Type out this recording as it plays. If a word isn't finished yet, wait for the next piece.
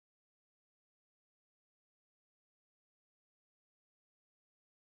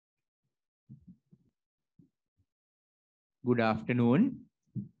Good afternoon.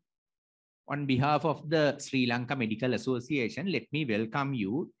 On behalf of the Sri Lanka Medical Association, let me welcome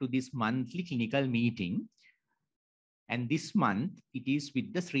you to this monthly clinical meeting. And this month, it is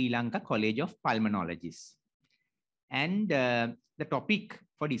with the Sri Lanka College of Pulmonologists. And the topic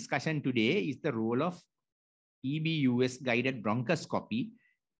for discussion today is the role of EBUS guided bronchoscopy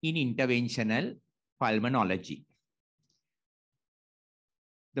in interventional pulmonology.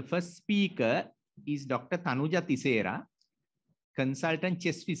 The first speaker is Dr. Thanuja Tissera, consultant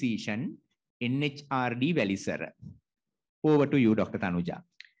chest physician, NHRD Velisara. Over to you, Dr. Thanuja.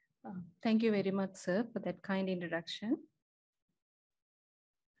 Thank you very much, sir, for that kind introduction.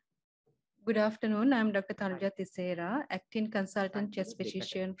 Good afternoon. I'm Dr. Thanuja Tissera, acting consultant chest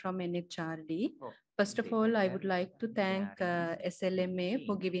physician from NHRD. First of all, I would like to thank SLMA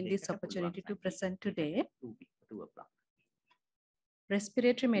for giving this opportunity to present today.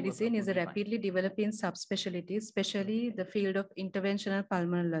 Respiratory medicine is a rapidly developing subspecialty, especially the field of interventional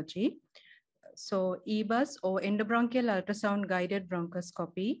pulmonology. So EBUS, or endobronchial ultrasound guided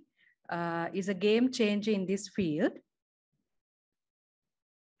bronchoscopy, is a game changer in this field.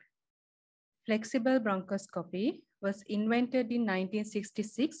 Flexible bronchoscopy was invented in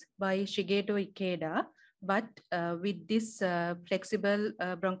 1966 by Shigeru, but with this flexible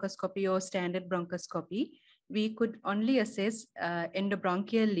bronchoscopy or standard bronchoscopy, we could only assess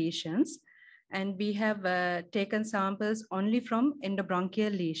endobronchial lesions, and we have taken samples only from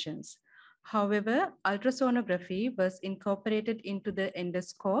endobronchial lesions. However, ultrasonography was incorporated into the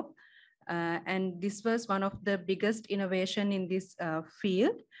endoscope, and this was one of the biggest innovation in this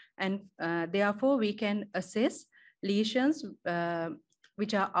field. And therefore, we can assess lesions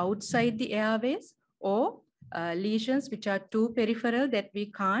which are outside the airways, or lesions which are too peripheral that we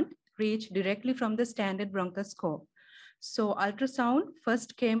can't reach directly from the standard bronchoscope. So ultrasound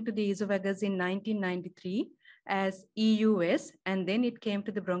first came to the esophagus in 1993 as EUS, and then it came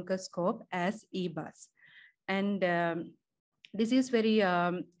to the bronchoscope as EBUS. And this is very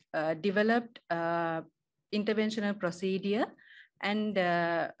developed interventional procedure, and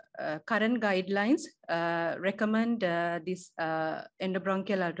current guidelines recommend this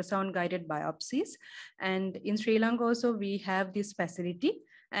endobronchial ultrasound guided biopsies. And in Sri Lanka also, we have this facility,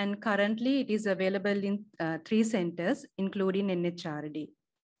 and currently it is available in 3 centers, including NHRD.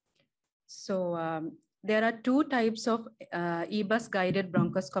 So there are 2 types of EBUS guided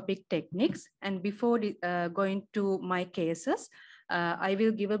bronchoscopic techniques. And before going to my cases, I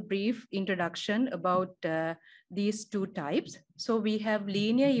will give a brief introduction about these 2 types. So we have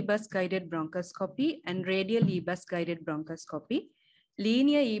linear EBUS guided bronchoscopy and radial EBUS guided bronchoscopy.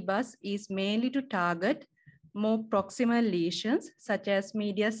 Linear EBUS is mainly to target more proximal lesions, such as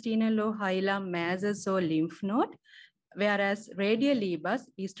mediastinal or hilar masses or lymph node, whereas radial EBUS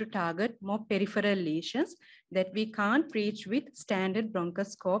is to target more peripheral lesions that we can't reach with standard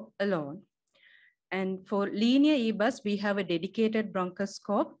bronchoscope alone. And for linear EBUS, we have a dedicated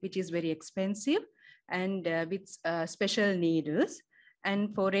bronchoscope, which is very expensive and with special needles.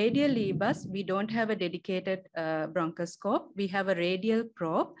 And for radial EBUS, we don't have a dedicated bronchoscope. We have a radial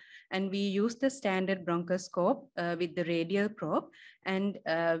probe, and we use the standard bronchoscope with the radial probe. And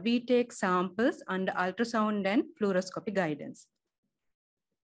we take samples under ultrasound and fluoroscopy guidance.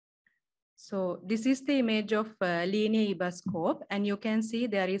 So this is the image of linear EBUS scope, and you can see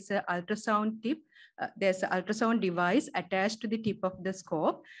there is an ultrasound tip. There's an ultrasound device attached to the tip of the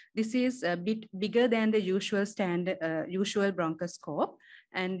scope. This is a bit bigger than the usual bronchoscope,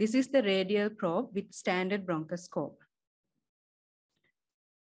 and this is the radial probe with standard bronchoscope.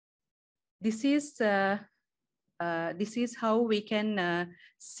 This is how we can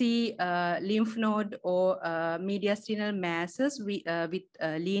see lymph node or mediastinal masses with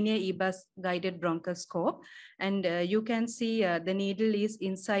linear EBUS guided bronchoscope. And you can see the needle is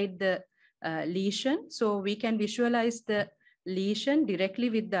inside the lesion. So we can visualize the lesion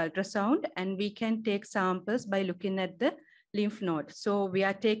directly with the ultrasound, and we can take samples by looking at the lymph node. So we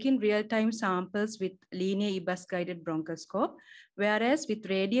are taking real-time samples with linear EBUS guided bronchoscope, whereas with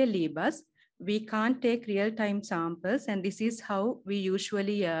radial EBUS, we can't take real-time samples, and this is how we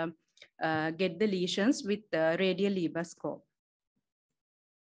usually get the lesions with the radial EBUS scope.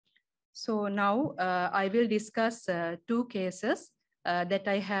 So now I will discuss 2 cases that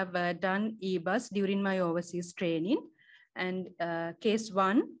I have done EBUS during my overseas training. And case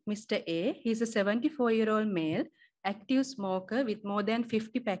 1, Mr. A, he's a 74-year-old male, active smoker with more than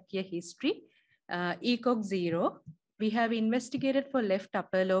 50 pack year history, E.G.H.E 0. We have investigated for left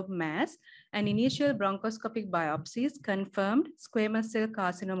upper lobe mass, and initial bronchoscopic biopsies confirmed squamous cell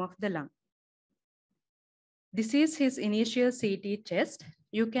carcinoma of the lung. This is his initial CT chest.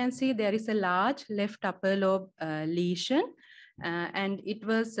 you can see there is a large left upper lobe lesion, and it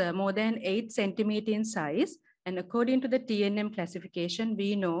was more than 8 centimeters in size. And according to the TNM classification,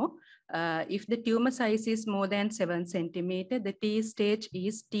 we know if the tumor size is more than 7 centimeters, the T stage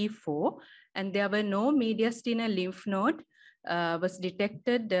is T4, and there were no mediastinal lymph node was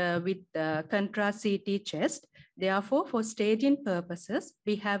detected with contrast CT chest. Therefore, for staging purposes,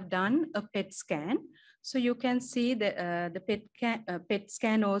 we have done a PET scan. So you can see the PET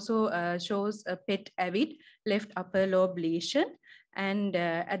scan also shows a PET avid left upper lobe lesion. And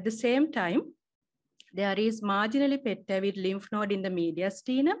at the same time, there is marginally PET avid lymph node in the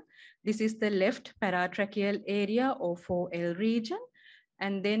mediastinum. This is the left paratracheal area or 4L region.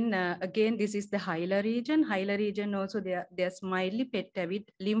 And then again, this is the hilar region. Hilar region also, there's mildly PET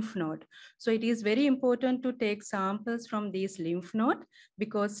avid lymph node. So it is very important to take samples from these lymph node,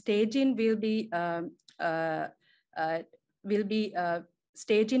 because staging will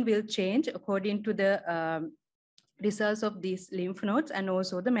change according to the results of these lymph nodes and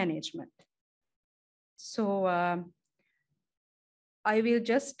also the management. So I will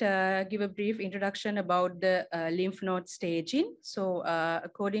just give a brief introduction about the lymph node staging. So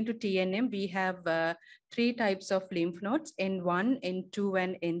according to TNM, we have 3 types of lymph nodes, N1, N2,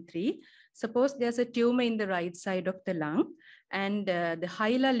 and N3. Suppose there's a tumor in the right side of the lung, and the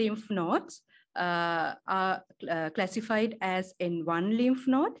hilar lymph nodes are classified as N1 lymph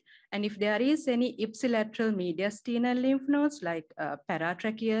node. And if there is any ipsilateral mediastinal lymph nodes like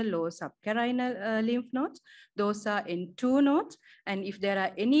paratracheal or subcarinal lymph nodes, those are N2 nodes. And if there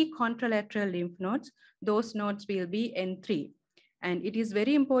are any contralateral lymph nodes, those nodes will be N3. And it is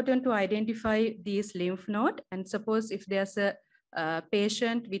very important to identify these lymph nodes. And suppose if there's a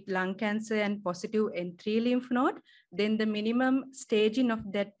patient with lung cancer and positive N3 lymph node, then the minimum staging of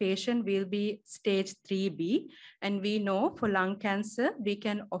that patient will be stage 3B. And we know for lung cancer, we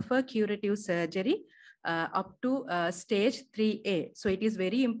can offer curative surgery up to stage 3A. So it is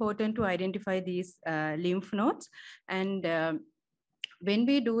very important to identify these lymph nodes. And when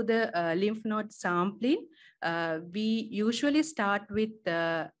we do the lymph node sampling, we usually start with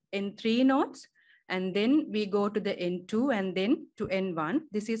N3 nodes, and then we go to the N2 and then to N1.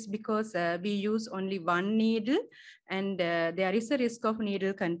 This is because we use only one needle, and there is a risk of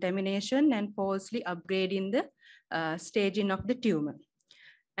needle contamination and falsely upgrading the staging of the tumor.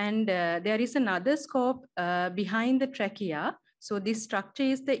 And there is another scope behind the trachea. So this structure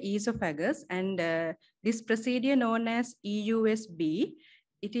is the esophagus, and this procedure known as EUS-B,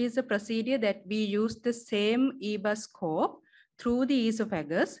 it is a procedure that we use the same EBUS scope through the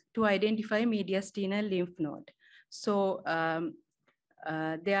esophagus to identify mediastinal lymph node. So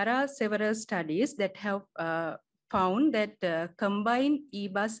there are several studies that have found that combined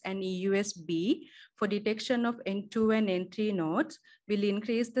EBUS and EUS-B for detection of N2 and N3 nodes will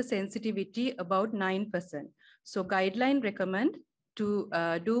increase the sensitivity about 9%. So guidelines recommend to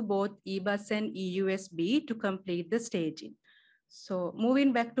do both EBUS and EUS-B to complete the staging. So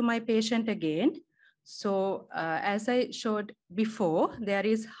moving back to my patient again. So as I showed before, there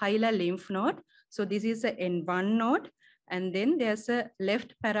is hilar lymph node. So this is a N1 node. And then there's a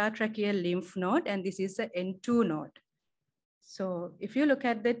left paratracheal lymph node, and this is a N2 node. So if you look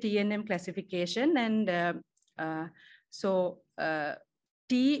at the TNM classification, and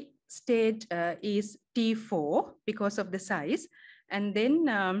T stage is T4 because of the size. And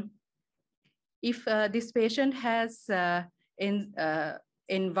then if this patient has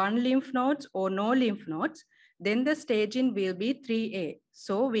N1 lymph nodes or no lymph nodes, then the staging will be 3A.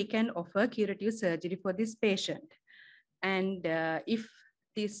 So we can offer curative surgery for this patient. And if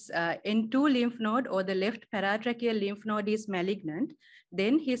this N2 lymph node or the left paratracheal lymph node is malignant,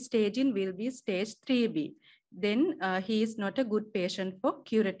 then his staging will be stage 3B. Then he is not a good patient for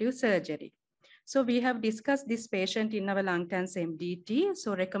curative surgery. So we have discussed this patient in our lung cancer MDT.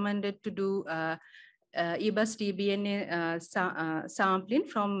 So recommended to do EBUS TBNA sampling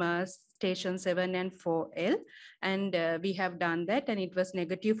from station 7 and 4L. And we have done that, and it was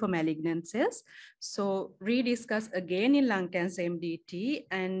negative for malignant cells. So rediscuss again in lung cancer MDT,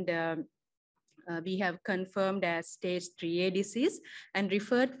 and we have confirmed as stage 3A disease and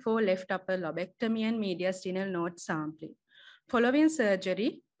referred for left upper lobectomy and mediastinal node sampling. Following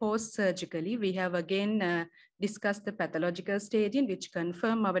surgery, post-surgically, we have again discussed the pathological staging, which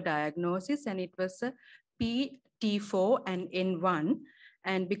confirmed our diagnosis, and it was a P, T4, and N1.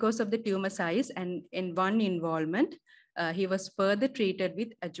 And because of the tumor size and N1 involvement, he was further treated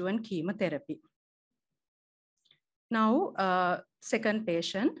with adjuvant chemotherapy. Now, second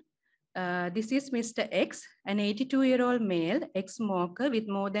patient. This is Mr. X, an 82-year-old male, ex-smoker with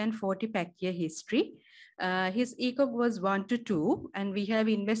more than 40 pack-year history. His ECOG was 1 to 2, and we have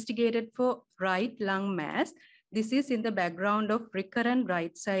investigated for right lung mass. This is in the background of recurrent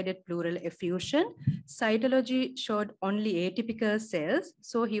right-sided pleural effusion. Cytology showed only atypical cells,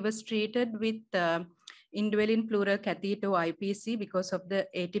 so he was treated with indwelling pleural catheter IPC because of the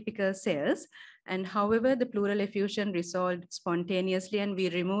atypical cells. And however, the pleural effusion resolved spontaneously and we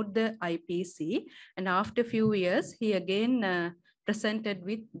removed the IPC. And after a few years, he again presented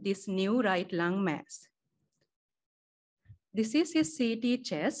with this new right lung mass. This is his CT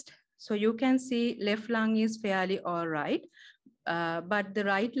chest. So you can see left lung is fairly all right. But the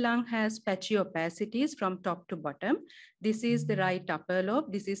right lung has patchy opacities from top to bottom. This is the right upper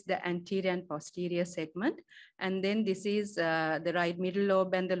lobe. This is the anterior and posterior segment. And then this is the right middle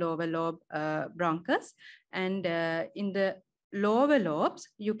lobe and the lower lobe bronchus. And in the lower lobes,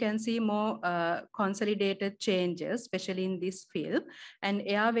 you can see more consolidated changes, especially in this film. And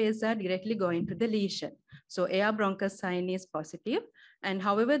airways are directly going to the lesion. So air bronchus sign is positive. And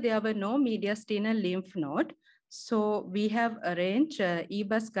however, there were no mediastinal lymph node. So we have arranged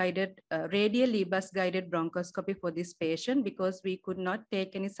EBUS guided, radial EBUS guided bronchoscopy for this patient because we could not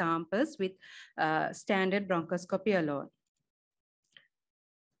take any samples with standard bronchoscopy alone.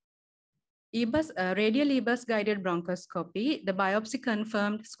 Radial EBUS guided bronchoscopy, the biopsy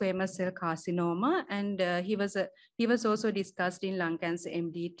confirmed squamous cell carcinoma, and he was also discussed in lung cancer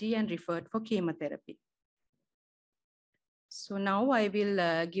MDT and referred for chemotherapy. So now I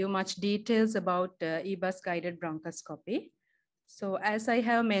will give much details about EBUS guided bronchoscopy. So as I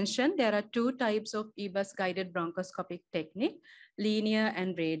have mentioned, there are two types of EBUS guided bronchoscopic technique, linear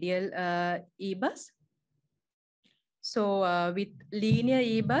and radial EBUS. So with linear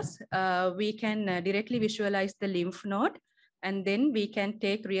EBUS, we can directly visualize the lymph node, and then we can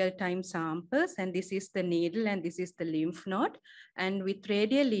take real-time samples, and this is the needle and this is the lymph node. And with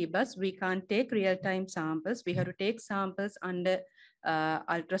radial EBUS, we can't take real-time samples. We have to take samples under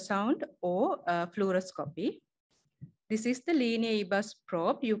ultrasound or fluoroscopy. This is the linear EBUS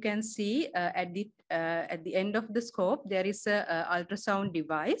probe. You can see at the end of the scope, there is a ultrasound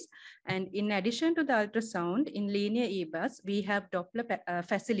device. And in addition to the ultrasound, in linear EBUS, we have Doppler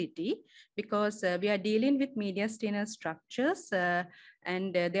facility because we are dealing with mediastinal structures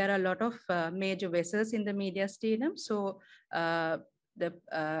and there are a lot of major vessels in the mediastinum. So the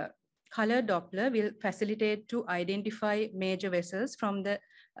color Doppler will facilitate to identify major vessels from the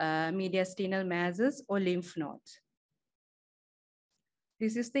mediastinal masses or lymph nodes.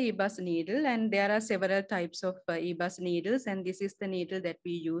 This is the EBUS needle, and there are several types of EBUS needles, and this is the needle that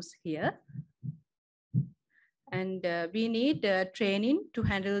we use here. And we need training to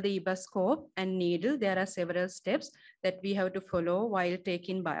handle the EBUS scope and needle. There are several steps that we have to follow while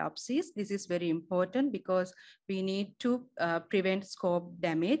taking biopsies. This is very important because we need to prevent scope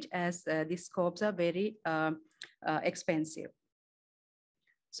damage as these scopes are very expensive.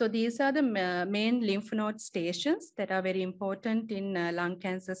 So these are the main lymph node stations that are very important in lung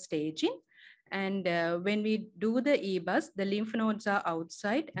cancer staging. And when we do the EBUS, the lymph nodes are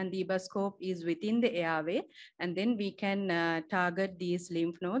outside and the EBUS scope is within the airway. And then we can target these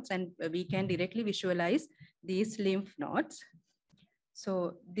lymph nodes and we can directly visualize these lymph nodes.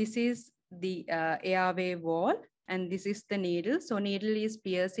 So this is the airway wall and this is the needle. So needle is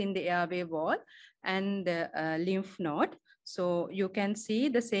piercing the airway wall and the lymph node. So you can see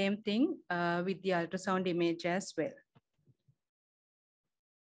the same thing with the ultrasound image as well.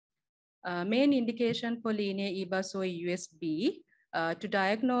 Main indication for linear EBUS or EUS-B to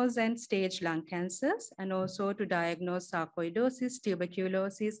diagnose and stage lung cancers and also to diagnose sarcoidosis,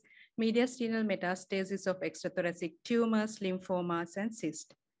 tuberculosis, mediastinal metastasis of extrathoracic tumors, lymphomas, and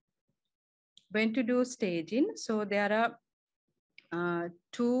cysts. When to do staging? So there are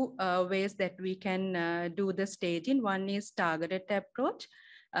two ways that we can do the staging. One is targeted approach.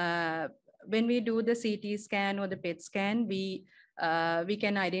 When we do the CT scan or the PET scan, we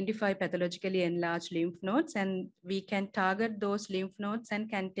can identify pathologically enlarged lymph nodes and we can target those lymph nodes and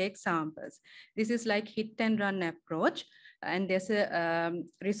can take samples. This is like hit and run approach, and there's a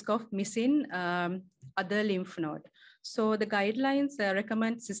risk of missing other lymph node. So the guidelines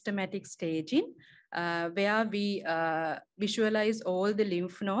recommend systematic staging, where we visualize all the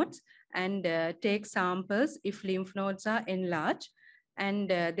lymph nodes and take samples if lymph nodes are enlarged. And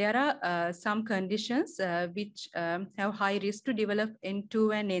there are some conditions which have high risk to develop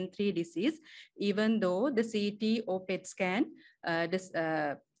N2 and N3 disease, even though the CT or PET scan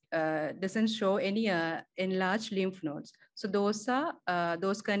doesn't show any enlarged lymph nodes. So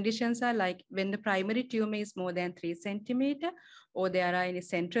those conditions are like when the primary tumor is more than 3 centimeter, or there are any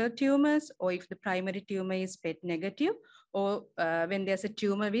central tumors, or if the primary tumor is PET negative, or when there's a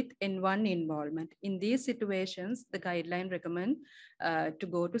tumor with N1 involvement. In these situations, the guideline recommend to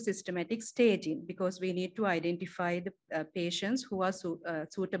go to systematic staging, because we need to identify the patients who are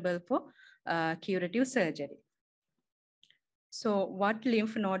suitable for curative surgery. So what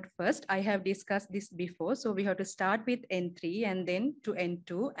lymph node first? I have discussed this before. So we have to start with N3 and then to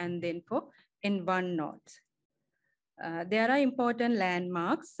N2 and then for N1 nodes. There are important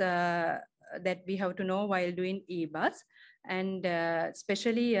landmarks that we have to know while doing EBUS, and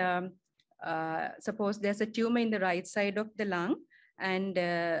especially suppose there's a tumor in the right side of the lung, and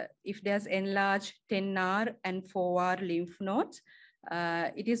if there's enlarged 10R and 4R lymph nodes,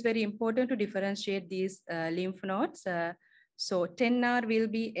 it is very important to differentiate these lymph nodes. So 10R will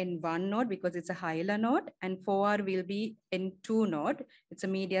be N1 node because it's a hilar node, and 4R will be N2 node. It's a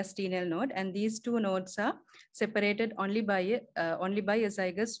mediastinal node, and these two nodes are separated only by a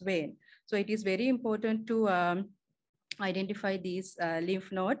zygous vein. So it is very important to identify these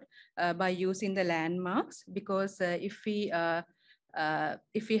lymph node by using the landmarks, because if we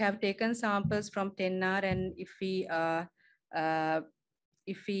have taken samples from 10R and if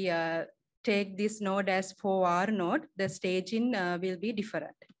we take this node as 4R node, the staging will be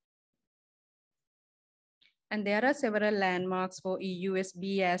different. And there are several landmarks for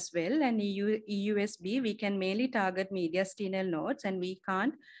EUSB as well. And EUSB, we can mainly target mediastinal nodes, and we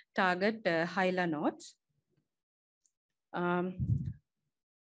can't target hilar nodes.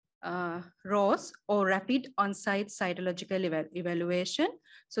 ROS, or rapid on-site cytological evaluation.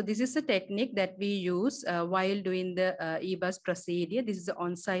 So this is a technique that we use while doing the EBUS procedure. This is the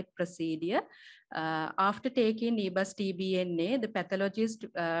on-site procedure. After taking EBUS TBNA, the pathologist,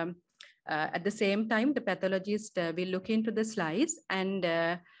 at the same time, the pathologist will look into the slides and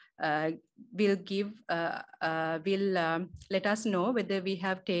will let us know whether we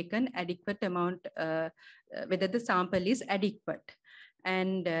have taken adequate amount, whether the sample is adequate.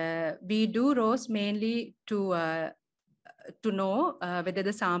 And we do ROS mainly to know whether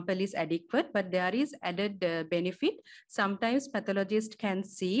the sample is adequate, but there is added benefit. Sometimes pathologists can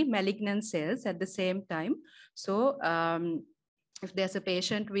see malignant cells at the same time. So if there's a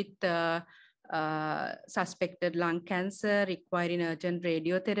patient with suspected lung cancer requiring urgent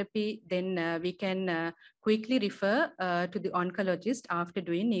radiotherapy, then we can quickly refer to the oncologist after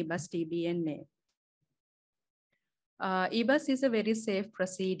doing EBUS TBNA. EBUS is a very safe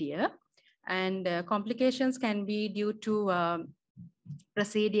procedure, and complications can be due to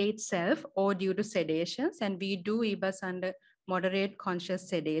procedure itself or due to sedations, and we do EBUS under moderate conscious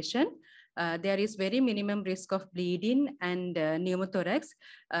sedation. There is very minimum risk of bleeding and pneumothorax.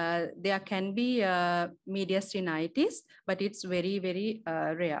 There can be mediastinitis, but it's very, very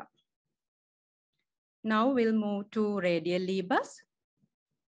rare. Now we'll move to radial EBUS.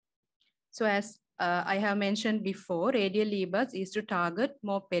 So as I have mentioned before, radial EBUS is to target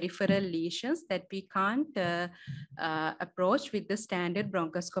more peripheral lesions that we can't approach with the standard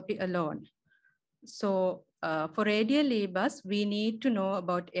bronchoscopy alone. So for radial EBUS, we need to know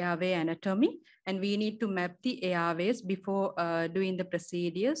about airway anatomy, and we need to map the airways before doing the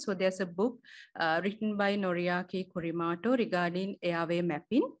procedure. So there's a book written by Noriaki Kurimato regarding airway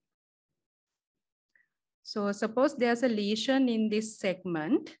mapping. So suppose there's a lesion in this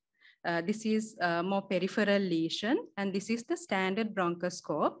segment. This is a more peripheral lesion, and this is the standard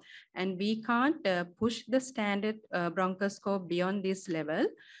bronchoscope, and we can't push the standard bronchoscope beyond this level.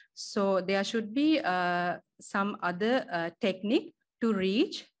 So there should be some other technique to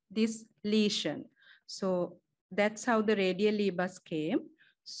reach this lesion. So that's how the radial EBUS came.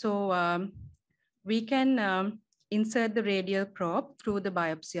 So we can insert the radial probe through the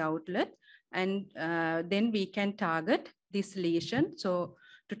biopsy outlet, and then we can target this lesion. So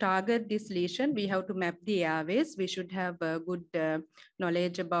to target this lesion, we have to map the airways. We should have a good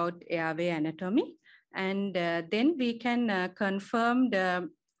knowledge about airway anatomy. And then we can confirm the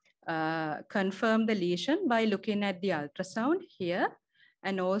lesion by looking at the ultrasound here,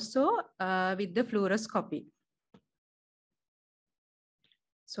 and also with the fluoroscopy.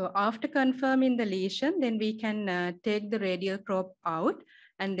 So after confirming the lesion, then we can take the radial probe out,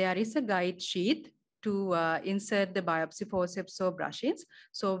 and there is a guide sheath to insert the biopsy forceps or brushings.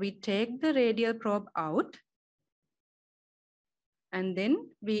 So we take the radial probe out, and then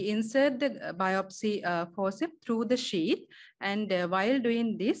we insert the biopsy forceps through the sheath. And while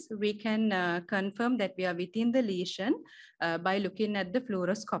doing this, we can confirm that we are within the lesion by looking at the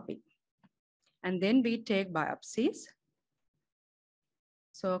fluoroscopy. And then we take biopsies.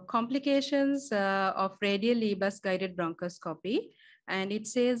 So complications of radial EBUS guided bronchoscopy, and it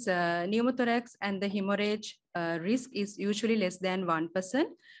says pneumothorax and the hemorrhage risk is usually less than 1%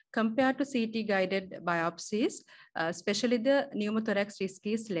 compared to CT guided biopsies, especially the pneumothorax risk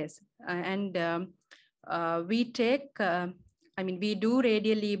is less. We do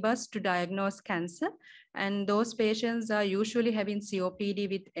radial EBUS to diagnose cancer, and those patients are usually having COPD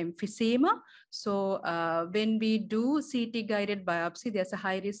with emphysema. So when we do CT guided biopsy, there's a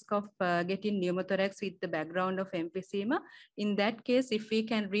high risk of getting pneumothorax with the background of emphysema. In that case, if we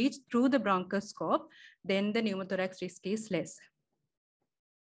can reach through the bronchoscope, then the pneumothorax risk is less.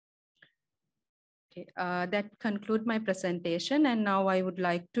 Okay, that concludes my presentation. And now I would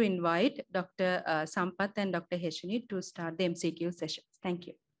like to invite Dr. Sampath and Dr. E.G.H.E to start the MCQ sessions. Thank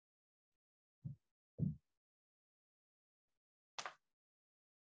you.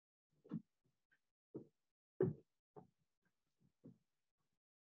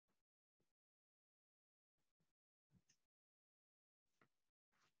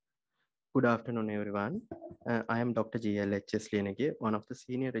 Good afternoon, everyone. I am Dr. G.L.H.S. Liyanage, one of the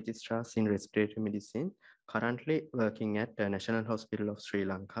senior registrars in respiratory medicine, currently working at National Hospital of Sri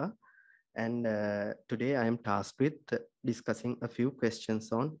Lanka. And today I am tasked with discussing a few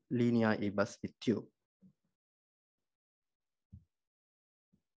questions on linear EBUS with you.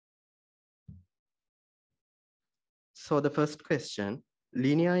 So the first question,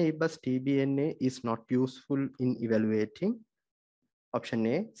 linear EBUS TBNA is not useful in evaluating. Option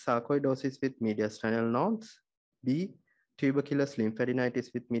A, sarcoidosis with mediastinal nodes. B, tuberculous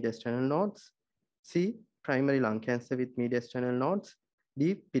lymphadenitis with mediastinal nodes. C, primary lung cancer with mediastinal nodes.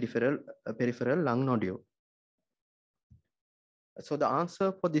 D, peripheral lung nodule. So the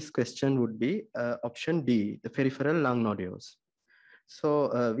answer for this question would be option D, the peripheral lung nodules.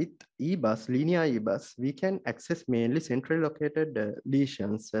 So with EBUS, linear EBUS, we can access mainly centrally located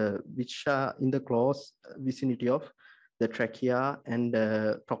lesions which are in the close vicinity of the trachea and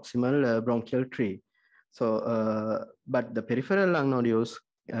proximal bronchial tree. So, but the peripheral lung nodules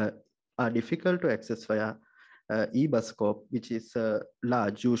are difficult to access via EBUS scope, which is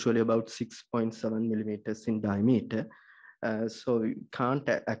large, usually about 6.7 millimeters in diameter. So you can't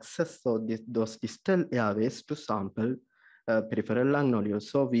access those distal airways to sample peripheral lung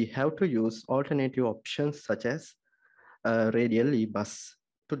nodules. So we have to use alternative options such as radial EBUS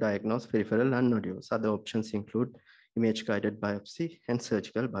to diagnose peripheral lung nodules. Other options include image-guided biopsy and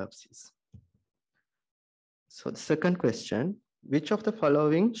surgical biopsies. So the second question, which of the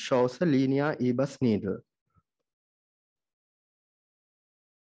following shows a linear EBUS needle?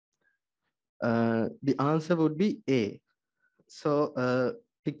 The answer would be A. So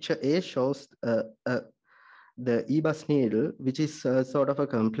picture A shows the EBUS needle, which is sort of a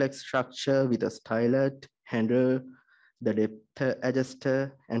complex structure with a stylet, handle, the depth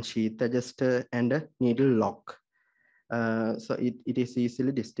adjuster and sheath adjuster, and a needle lock. So it is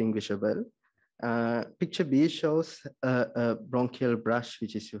easily distinguishable. Picture B shows a bronchial brush,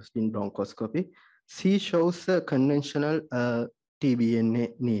 which is used in bronchoscopy. C shows a conventional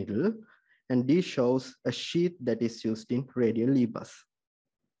TBNA needle, and D shows a sheath that is used in radial EBUS.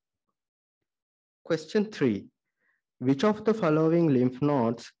 Question 3. Which of the following lymph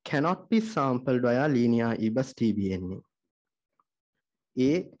nodes cannot be sampled via linear EBUS TBNA?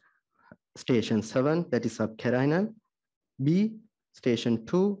 A, station 7, that is subcarinal. B, station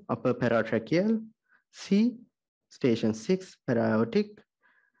 2, upper paratracheal. C, station 6, para-aortic.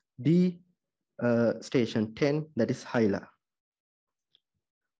 D, station 10, that is hilar.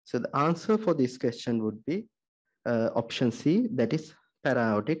 So the answer for this question would be option C, that is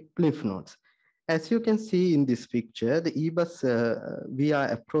para-aortic lymph nodes. As you can see in this picture, the EBUS we are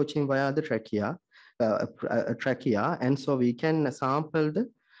approaching via the trachea, and so we can sample the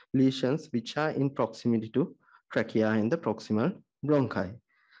lesions which are in proximity to trachea and the proximal bronchi.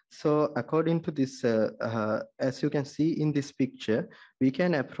 So according to this, as you can see in this picture, we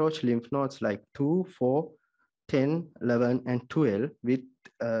can approach lymph nodes like 2, 4, 10, 11, and 12 with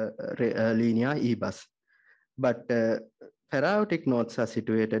linear EBUS. But para-aortic nodes are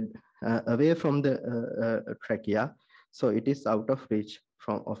situated away from the trachea, so it is out of reach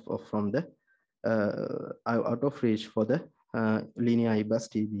for the linear EBUS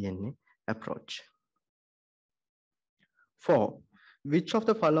TBNA approach. 4. Which of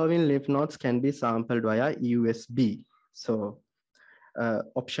the following lymph nodes can be sampled via EUSB? So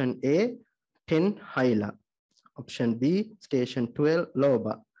option A, 10 hilar. Option B, station 12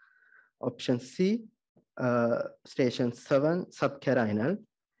 lobar. Option C, station 7 subcarinal.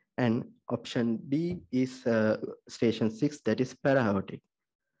 And option D is station 6, that is para-aortic.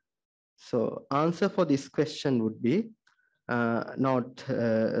 So answer for this question would be node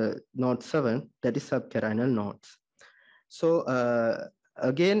 7, that is subcarinal nodes. So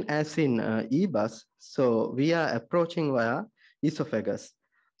again, as in EBUS, so we are approaching via esophagus.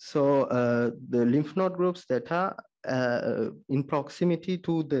 So the lymph node groups that are in proximity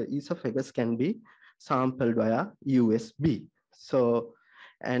to the esophagus can be sampled via USB. So,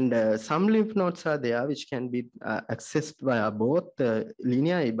 and some lymph nodes are there which can be accessed via both the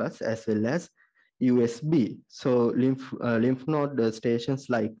linear EBUS as well as USB. So lymph node stations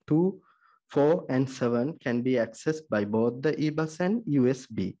like 2, 4, and 7 can be accessed by both the EBUS and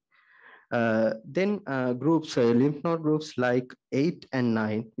USB. Then lymph node groups like 8 and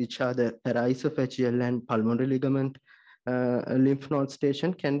 9, which are the paraesophageal and pulmonary ligament lymph node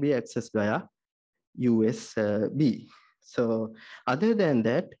station, can be accessed via USB. So other than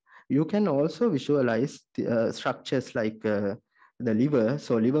that, you can also visualize the, structures like the liver.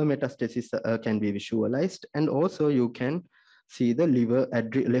 So liver metastasis can be visualized, and also you can see the liver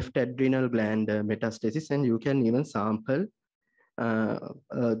left adrenal gland metastasis, and you can even sample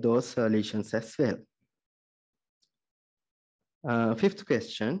those lesions as well. Fifth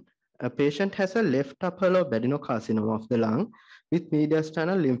question. A patient has a left upper lobe adenocarcinoma of the lung with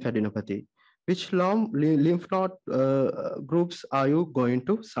mediastinal lymphadenopathy. Which lymph node groups are you going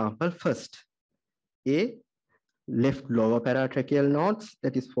to sample first? A, left lower paratracheal nodes,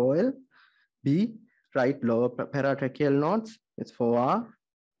 that is 4L. B, right lower paratracheal nodes, that's 4R.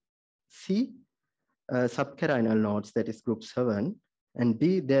 C, subcarinal nodes, that is group 7. And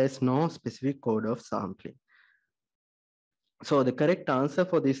D, there is no specific code of sampling. So the correct answer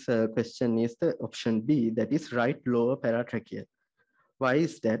for this question is the option B, that is right lower paratracheal. Why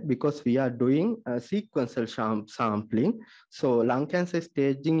is that? Because we are doing sequential sampling. So lung cancer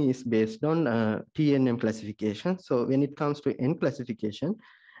staging is based on TNM classification. So when it comes to N classification,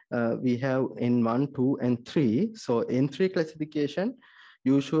 we have N1, 2, and 3. So N3 classification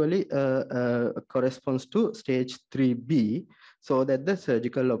usually corresponds to stage 3B, so that the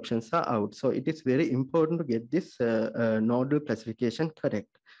surgical options are out. So it is very important to get this nodal classification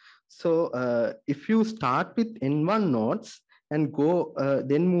correct. So if you start with N1 nodes, and go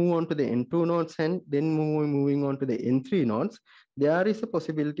then move on to the N2 nodes, and then moving on to the N3 nodes, there is a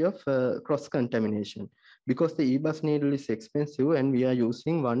possibility of cross-contamination, because the EBUS needle is expensive and we are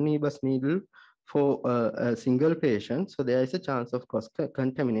using one EBUS needle for a single patient. So there is a chance of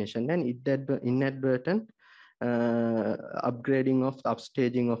cross-contamination and inadvertent upgrading of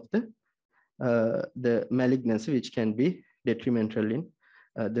upstaging of the malignancy, which can be detrimental in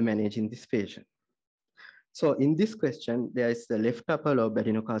the managing this patient. So in this question, there is the left upper lobe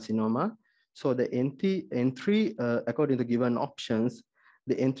adenocarcinoma. So the N3 according to given options,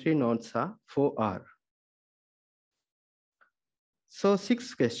 the N3 nodes are 4R. So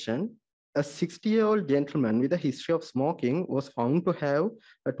sixth question, a 60-year-old gentleman with a history of smoking was found to have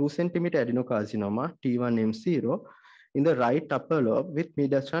a 2 centimeter adenocarcinoma, T1M0, in the right upper lobe with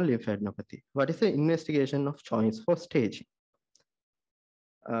mediastinal lymphadenopathy. What is the investigation of choice for staging?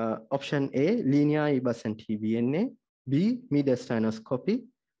 Option A, linear EBUS and TBNA. B, mediastinoscopy.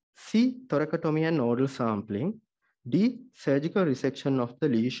 C, thoracotomy and nodal sampling. D, surgical resection of the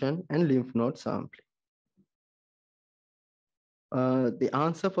lesion and lymph node sampling. The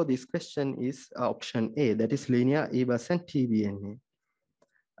answer for this question is option A, that is linear EBUS and TBNA.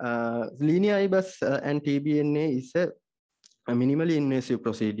 Linear EBUS and TBNA is a minimally invasive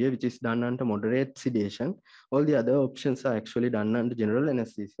procedure which is done under moderate sedation. All the other options are actually done under general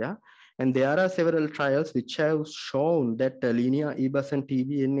anesthesia. And there are several trials which have shown that linear EBUS and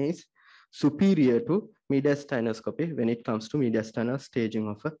TBNA is superior to mediastinoscopy when it comes to mediastinal staging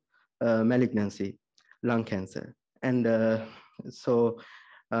of a malignancy, lung cancer. And so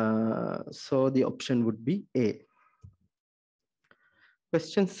the option would be A.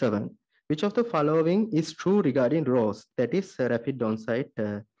 Question 7. Which of the following is true regarding ROSE, that is rapid on-site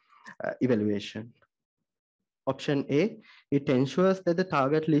evaluation? Option A, it ensures that the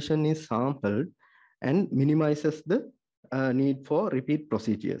target lesion is sampled and minimizes the need for repeat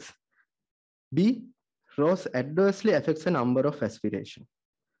procedures. B, ROSE adversely affects the number of aspirations.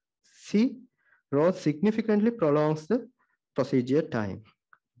 C, ROSE significantly prolongs the procedure time.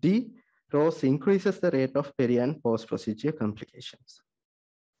 D, ROSE increases the rate of peri and post-procedure complications.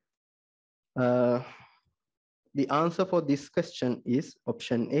 The answer for this question is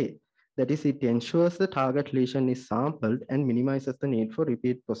option A. That is, it ensures the target lesion is sampled and minimizes the need for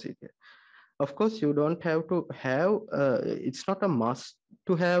repeat procedure. Of course, you don't have to have, it's not a must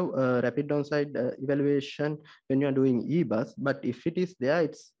to have a rapid on-site evaluation when you're doing EBUS, but if it is there,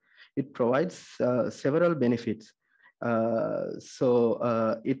 it provides several benefits.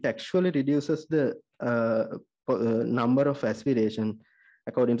 So it actually reduces the number of aspiration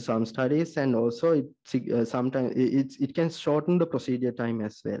according to some studies, and also sometimes it can shorten the procedure time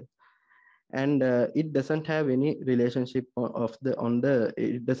as well. And it doesn't have any relationship it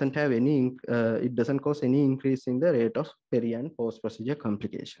doesn't cause any increase in the rate of peri and post procedure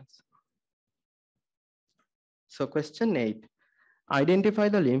complications. So question 8, identify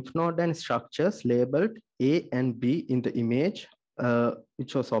the lymph node and structures labeled A and B in the image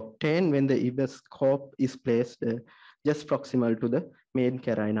which was obtained when the EBUS scope is placed just proximal to the main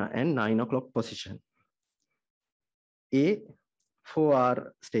carina and 9 o'clock position. A,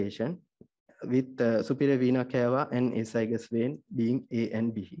 4R station with superior vena cava and esophagus vein being A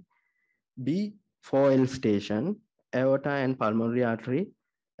and B. B, 4L station, aorta and pulmonary artery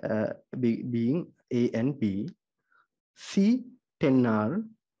being A and B. C, 10R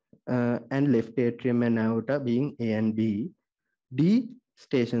and left atrium and aorta being A and B. D,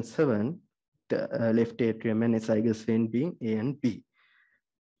 station 7, the left atrium and esophagus vein being A and B.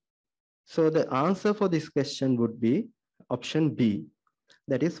 So the answer for this question would be option B,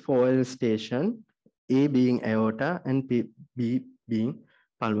 that is 4L station, A being aorta and B being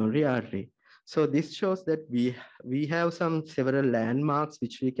pulmonary artery. So this shows that we have several landmarks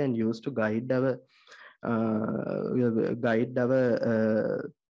which we can use to guide us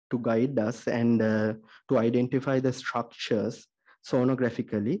and to identify the structures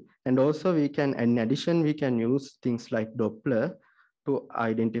sonographically. And also in addition, we can use things like Doppler to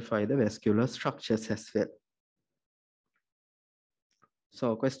identify the vascular structures as well.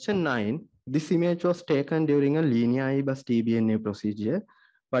 So question 9, this image was taken during a linear EBUS TBNA procedure.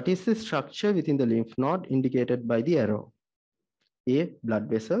 What is the structure within the lymph node indicated by the arrow? A, blood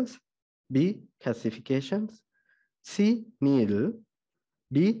vessels, B, calcifications, C, needle,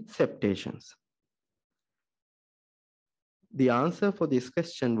 D, septations. The answer for this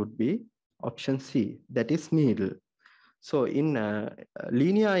question would be option C, that is needle. So in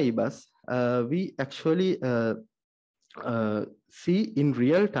linear EBUS, we actually see in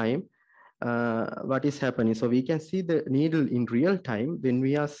real time what is happening. So we can see the needle in real time when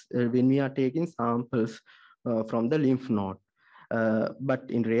we are taking samples from the lymph node. But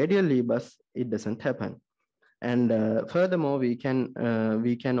in radial EBUS, it doesn't happen. And furthermore, we can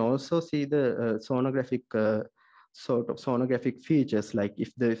also see the sonographic features, like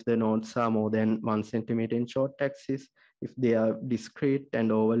if the nodes are more than 1 centimeter in short axis, if they are discrete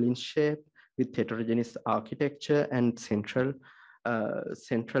and oval in shape with heterogeneous architecture and central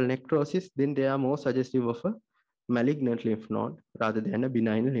necrosis, then they are more suggestive of a malignant lymph node rather than a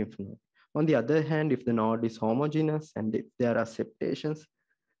benign lymph node. On the other hand, if the node is homogeneous and if there are septations,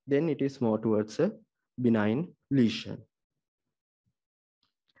 then it is more towards a benign lesion.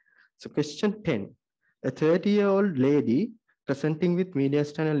 So question 10, a 30-year-old lady presenting with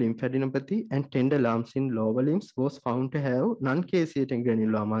mediastinal lymphadenopathy and tender lumps in lower limbs was found to have non-caseating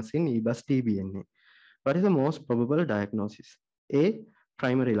granulomas in EBUS TBNA. What is the most probable diagnosis? A,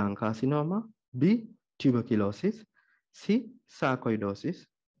 primary lung carcinoma, B, tuberculosis, C, sarcoidosis,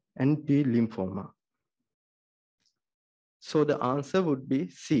 and D, lymphoma. So the answer would be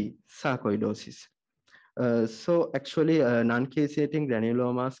C, sarcoidosis. So actually non-caseating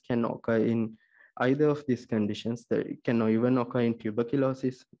granulomas can occur in either of these conditions. It can even occur in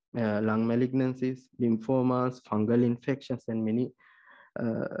tuberculosis, lung malignancies, lymphomas, fungal infections, and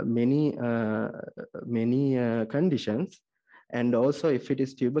many conditions. And also, if it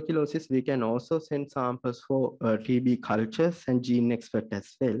is tuberculosis, we can also send samples for TB cultures and gene expert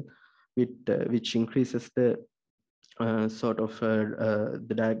as well, which increases the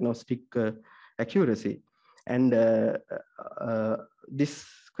the diagnostic accuracy. And this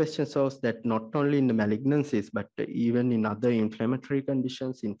question shows that not only in the malignancies, but even in other inflammatory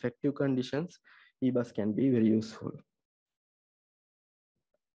conditions, infective conditions, EBUS can be very useful.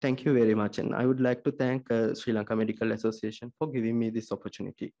 Thank you very much. And I would like to thank Sri Lanka Medical Association for giving me this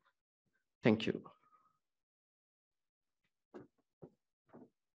opportunity. Thank you.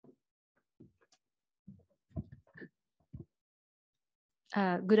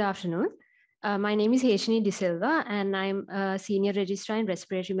 Good afternoon. My name is E.G.H.E. Silva, and I'm a senior registrar in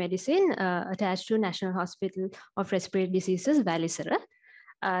respiratory medicine attached to National Hospital of Respiratory Diseases, Valisara.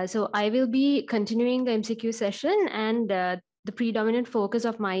 So I will be continuing the MCQ session, and the predominant focus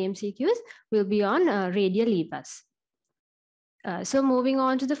of my MCQs will be on radial EBUS. So moving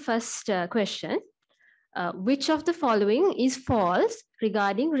on to the first question, which of the following is false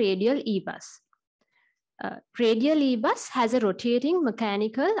regarding radial EBUS? Radial EBUS has a rotating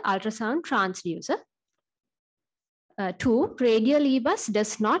mechanical ultrasound transducer. 2, radial EBUS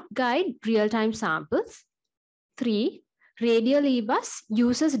does not guide real-time samples. 3, Radial EBUS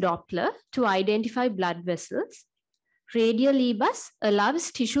uses Doppler to identify blood vessels. Radial EBUS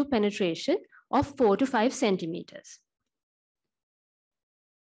allows tissue penetration of 4 to 5 centimeters.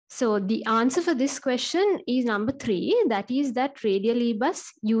 So the answer for this question is number 3, that is that radial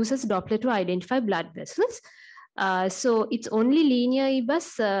EBUS uses Doppler to identify blood vessels. So it's only linear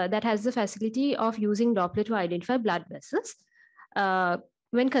EBUS that has the facility of using Doppler to identify blood vessels.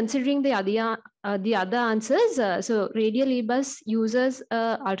 When considering the other answers, so radial EBUS uses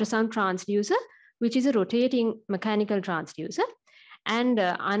ultrasound transducer, which is a rotating mechanical transducer. And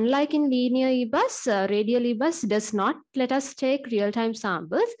unlike in linear EBUS, radial EBUS does not let us take real-time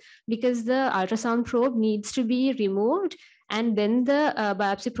samples because the ultrasound probe needs to be removed and then the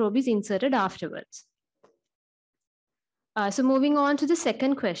biopsy probe is inserted afterwards. So moving on to the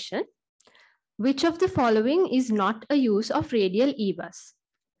second question, which of the following is not a use of radial EBUS?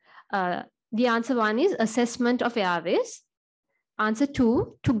 The answer 1 is assessment of airways. Answer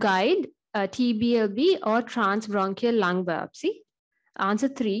 2, to guide TBLB or transbronchial lung biopsy. Answer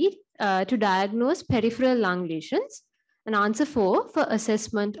 3, to diagnose peripheral lung lesions. And answer 4, for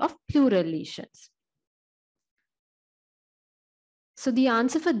assessment of pleural lesions. So the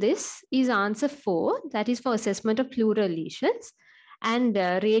answer for this is answer 4, that is for assessment of pleural lesions. And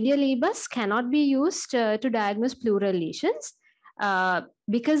radial EBUS cannot be used to diagnose pleural lesions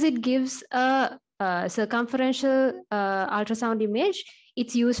because it gives a circumferential ultrasound image.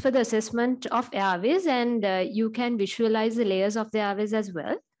 It's used for the assessment of airways, and you can visualize the layers of the airways as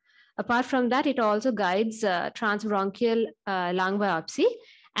well. Apart from that, it also guides transbronchial lung biopsy.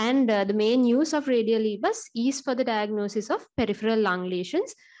 And the main use of radial EBUS is for the diagnosis of peripheral lung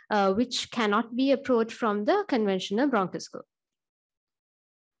lesions, which cannot be approached from the conventional bronchoscope.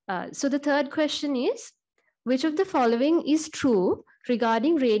 So the third question is, which of the following is true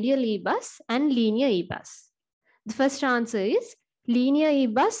regarding radial EBUS and linear EBUS? The first answer is linear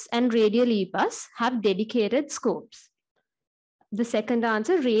EBUS and radial EBUS have dedicated scopes. The second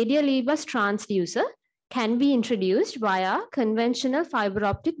answer, radial EBUS transducer can be introduced via conventional fiber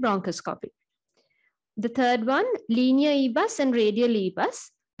optic bronchoscopy. The third one, linear EBUS and radial EBUS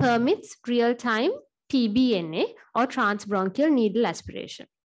permits real-time TBNA or transbronchial needle aspiration.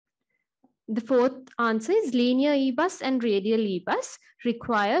 The fourth answer is linear EBUS and radial EBUS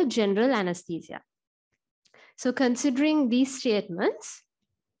require general anesthesia. So considering these statements,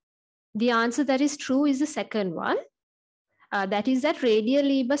 the answer that is true is the second one. That is that radial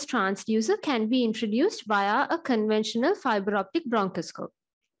EBUS transducer can be introduced via a conventional fiber optic bronchoscope.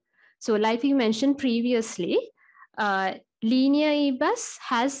 So like we mentioned previously, linear EBUS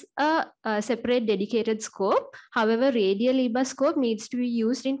has a separate dedicated scope. However, radial EBUS scope needs to be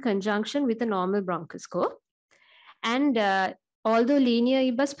used in conjunction with a normal bronchoscope. And although linear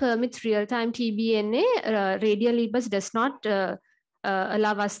EBUS permits real-time TBNA, radial EBUS does not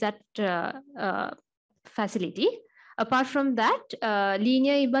allow us that facility. Apart from that,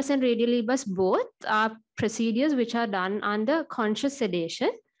 linear EBUS and radial EBUS both are procedures which are done under conscious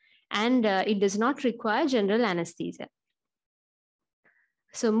sedation, and it does not require general anesthesia.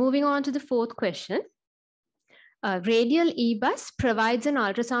 So moving on to the fourth question, radial EBUS provides an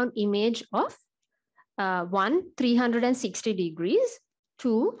ultrasound image of 1, 360 degrees,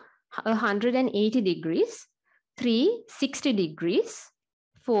 2, 180 degrees, 3, 60 degrees,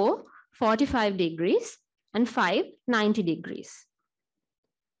 4, 45 degrees, and 5, 90 degrees.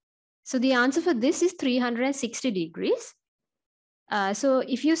 So the answer for this is 360 degrees. So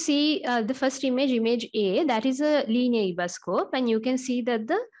if you see the first image, image A, that is a linear EBUS scope, and you can see that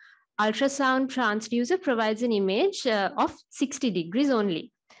the ultrasound transducer provides an image of 60 degrees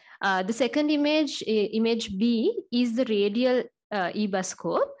only. The second image, image B, is the radial EBUS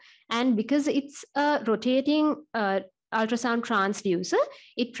scope, and because it's a rotating ultrasound transducer,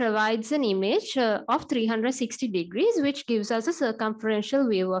 it provides an image of 360 degrees, which gives us a circumferential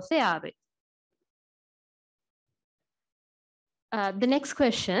view of the airway. The next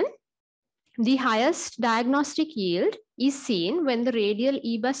question, the highest diagnostic yield is seen when the radial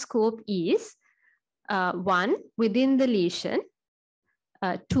EBUS scope is 1, within the lesion,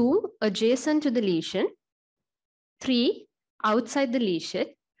 2, adjacent to the lesion, 3, outside the lesion,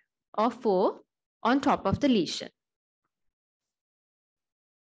 or 4, on top of the lesion.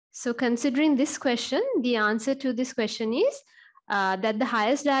 So considering this question, the answer to this question is that the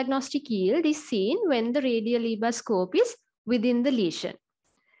highest diagnostic yield is seen when the radial EBUS scope is within the lesion.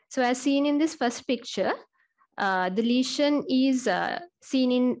 So as seen in this first picture, the lesion is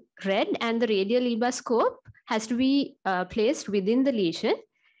seen in red, and the radial EBUS scope has to be placed within the lesion.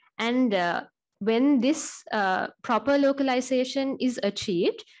 And when this proper localization is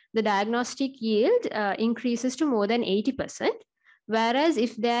achieved, the diagnostic yield increases to more than 80%. Whereas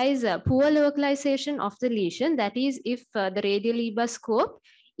if there is a poor localization of the lesion, that is, if the radial EBUS scope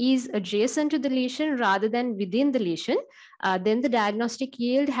is adjacent to the lesion rather than within the lesion, then the diagnostic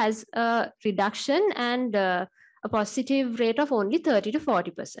yield has a reduction and a positive rate of only 30 to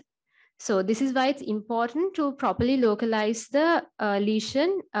 40%. So this is why it's important to properly localize the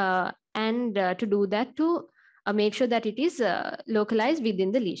lesion and to do that to make sure that it is localized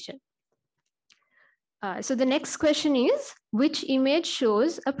within the lesion. So the next question is, which image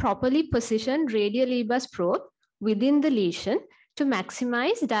shows a properly positioned radial EBUS probe within the lesion to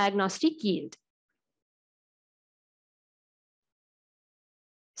maximize diagnostic yield?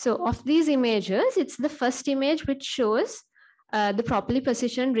 So of these images, it's the first image which shows the properly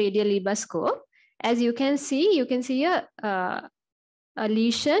positioned radial EBUS scope. As you can see a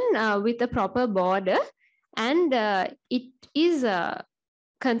lesion with a proper border, and it is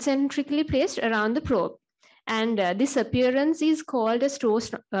concentrically placed around the probe. And this appearance is called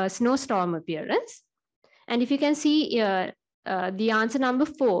a snowstorm appearance. And if you can see the answer number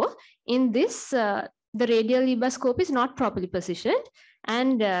 4, in this, the radial EBUS scope is not properly positioned,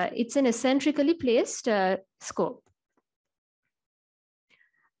 and it's an eccentrically placed scope.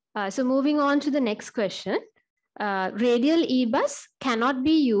 So moving on to the next question, radial EBUS cannot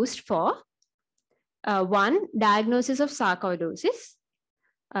be used for 1, diagnosis of sarcoidosis,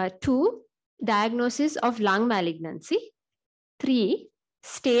 2, diagnosis of lung malignancy, 3,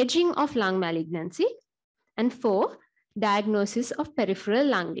 staging of lung malignancy, and 4, diagnosis of peripheral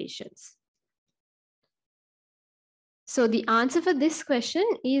lung lesions. So the answer for this question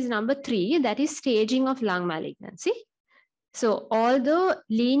is number 3, that is staging of lung malignancy. So although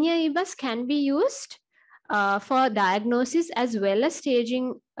linear EBUS can be used for diagnosis as well as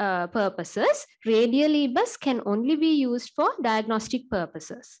staging purposes, radial EBUS can only be used for diagnostic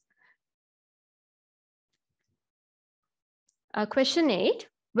purposes. Question 8,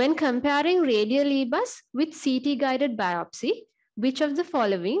 when comparing radial EBUS with CT-guided biopsy, which of the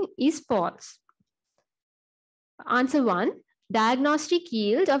following is false? Answer 1, diagnostic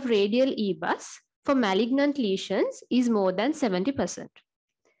yield of radial EBUS for malignant lesions is more than 70%.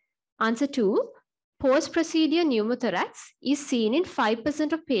 Answer 2, post-procedure pneumothorax is seen in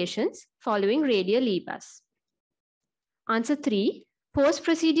 5% of patients following radial EBUS. Answer 3,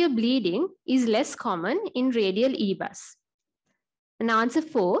 post-procedure bleeding is less common in radial EBUS. And answer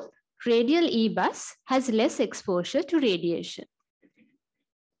 4, radial EBUS has less exposure to radiation.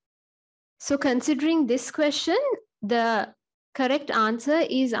 So considering this question, the correct answer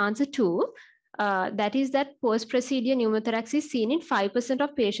is answer 2. That is that post-procedure pneumothorax is seen in 5%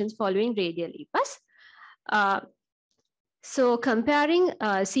 of patients following radial EBUS. So comparing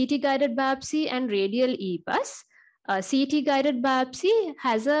CT-guided biopsy and radial EBUS, CT-guided biopsy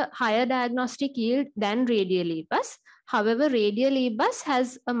has a higher diagnostic yield than radial EBUS. However, radial EBUS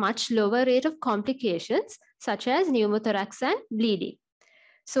has a much lower rate of complications such as pneumothorax and bleeding.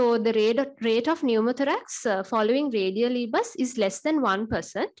 So the rate of pneumothorax following radial EBUS is less than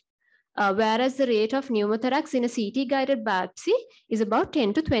 1%, whereas the rate of pneumothorax in a CT-guided biopsy is about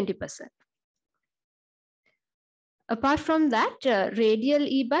 10 to 20%. Apart from that, radial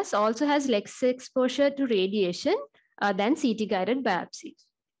EBUS also has less exposure to radiation than CT-guided biopsies.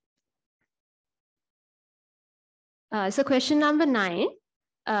 So question number 9,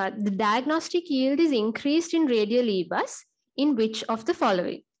 the diagnostic yield is increased in radial EBUS in which of the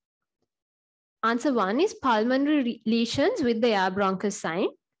following? Answer 1 is pulmonary lesions with the air bronchus sign.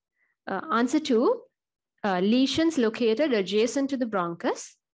 Answer 2, lesions located adjacent to the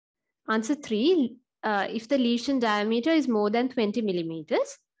bronchus. Answer 3, if the lesion diameter is more than 20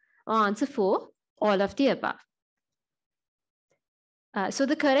 millimeters. Or answer 4, all of the above. So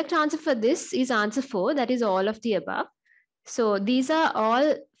the correct answer for this is answer 4, that is all of the above. So these are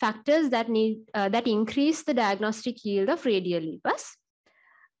all factors that increase the diagnostic yield of radial EBUS.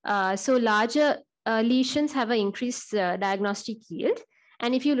 So larger lesions have an increased diagnostic yield.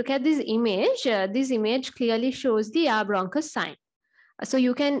 And if you look at this image clearly shows the air bronchus sign. So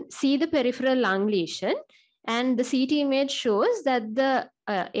you can see the peripheral lung lesion, and the CT image shows that the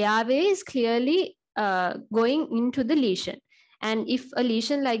airway is clearly going into the lesion. And if a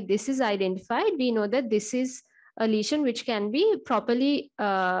lesion like this is identified, we know that this is a lesion which can be properly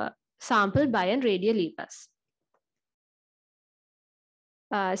sampled by a radial EBUS.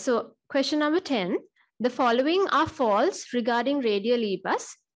 So question number 10, the following are false regarding radial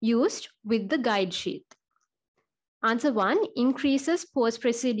EBUS used with the guide sheath. Answer 1, increases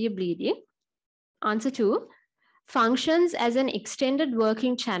post-procedure bleeding. Answer 2, functions as an extended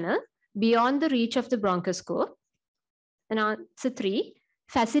working channel beyond the reach of the bronchoscope. And answer 3,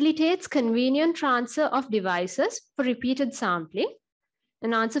 facilitates convenient transfer of devices for repeated sampling.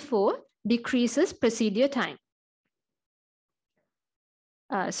 And answer 4, decreases procedure time.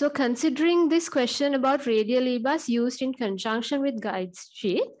 So considering this question about radial EBUS used in conjunction with guide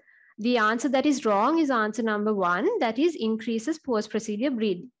sheet, the answer that is wrong is answer number 1, that is increases post-procedure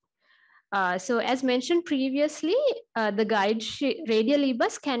bleeding. So as mentioned previously, the guide sheet, radial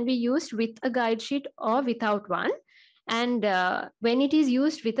EBUS can be used with a guide sheet or without one. And when it is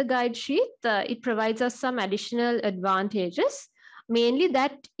used with a guide sheet, it provides us some additional advantages, mainly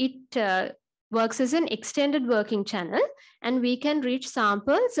that it works as an extended working channel, and we can reach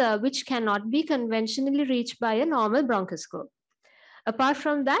samples which cannot be conventionally reached by a normal bronchoscope. Apart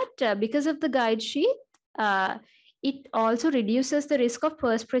from that, because of the guide sheet, it also reduces the risk of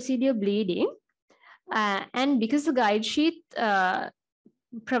post-procedure bleeding. And because the guide sheet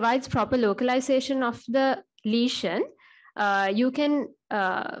provides proper localization of the lesion, you can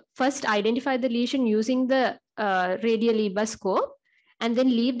first identify the lesion using the radial EBUS scope, and then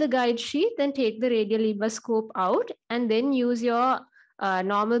leave the guide sheet, then take the radial EBUS scope out, and then use your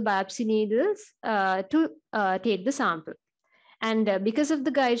normal biopsy needles to take the sample. And because of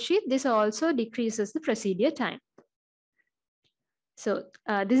the guide sheet, this also decreases the procedure time. So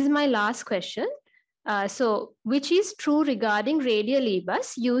this is my last question. So which is true regarding radial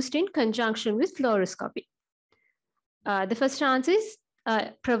EBUS used in conjunction with fluoroscopy? The first answer is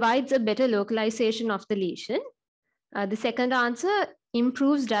provides a better localization of the lesion. The second answer,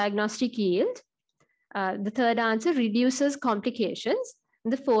 improves diagnostic yield. The third answer, reduces complications.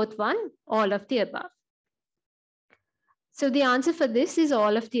 And the fourth one, all of the above. So the answer for this is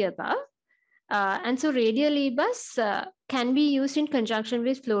all of the above. And so radial EBUS can be used in conjunction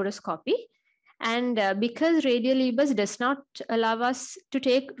with fluoroscopy. And because radial EBUS does not allow us to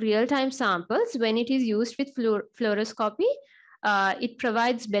take real-time samples when it is used with fluoroscopy, it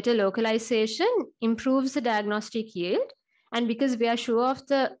provides better localization, improves the diagnostic yield, and because we are sure of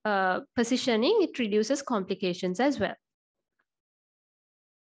the positioning, it reduces complications as well.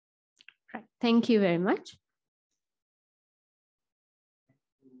 Right. Thank you very much.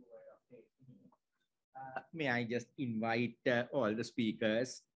 May I just invite all the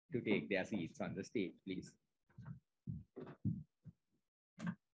speakers to take their seats on the stage, please.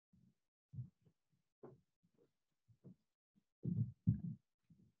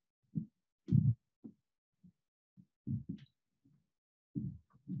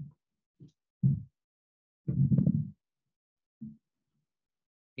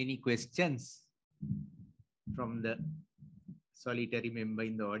 Any questions from the solitary member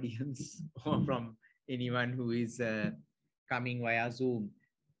in the audience or from anyone who is coming via Zoom?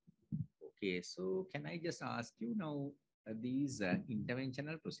 Okay, so can I just ask you now, these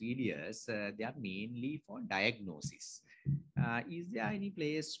interventional procedures, they are mainly for diagnosis. Is there any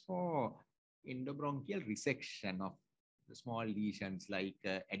place for endobronchial resection of the small lesions like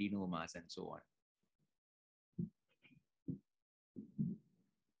adenomas and so on?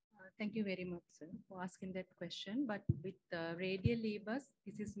 Thank you very much, sir, for asking that question. But with radial EBUS,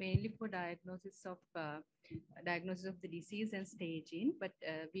 this is mainly for diagnosis of the disease and staging. But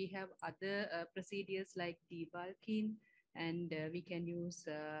we have other procedures like debulking, and we can use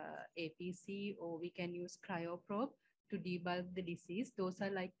APC, or we can use cryoprobe to debulk the disease. Those are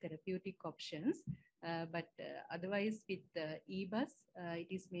like therapeutic options. But otherwise, with EBUS,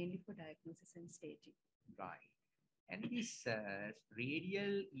 it is mainly for diagnosis and staging. Right. And this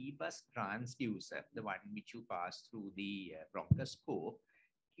radial EBUS transducer, the one which you pass through the bronchoscope,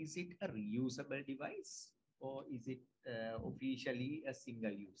 is it a reusable device or is it officially a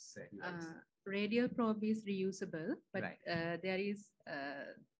single-use device? Radial probe is reusable, but right. There is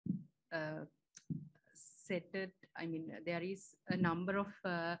there is a number of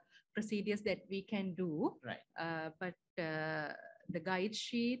procedures that we can do. Right. But the guide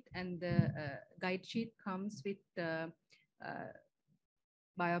sheet and the guide sheet comes with the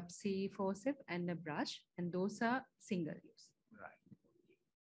biopsy forceps and a brush, and those are single use. Right.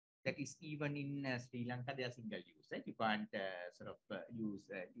 That is even in Sri Lanka, they are single use, right? You can't use,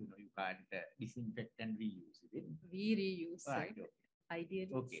 you can't disinfect and reuse it. We reuse. Right. Okay.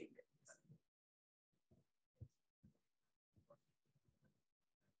 Ideally. Okay.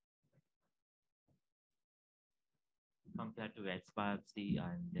 Compared to X biopsy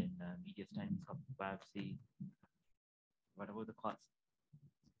and then mediastinal biopsy, what about the cost?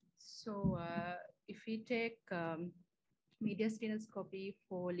 So if we take mediastinoscopy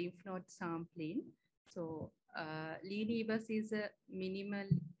for lymph node sampling, so lean EBUS is a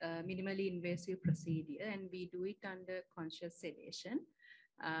minimally invasive procedure, and we do it under conscious sedation.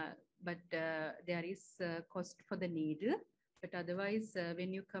 But there is a cost for the needle. But otherwise,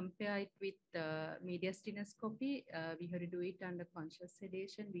 when you compare it with mediastinoscopy, we have to do it under conscious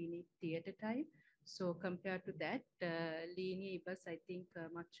sedation. We need theater time. So compared to that, linear EBUS, I think,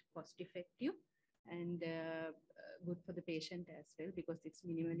 much cost effective and good for the patient as well because it's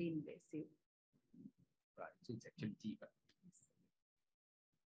minimally invasive. Right, so it's actually cheaper.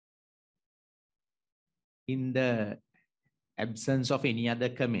 In the absence of any other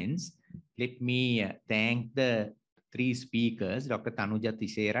comments, let me thank the three speakers, Dr. Thanuja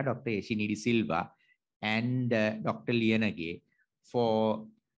Tissera, Dr. E.G.H.E Silva, and Dr. Liyanage for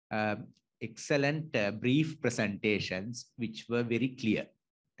excellent brief presentations, which were very clear.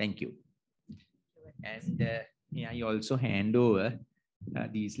 Thank you. And may I also hand over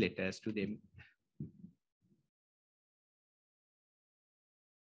these letters to them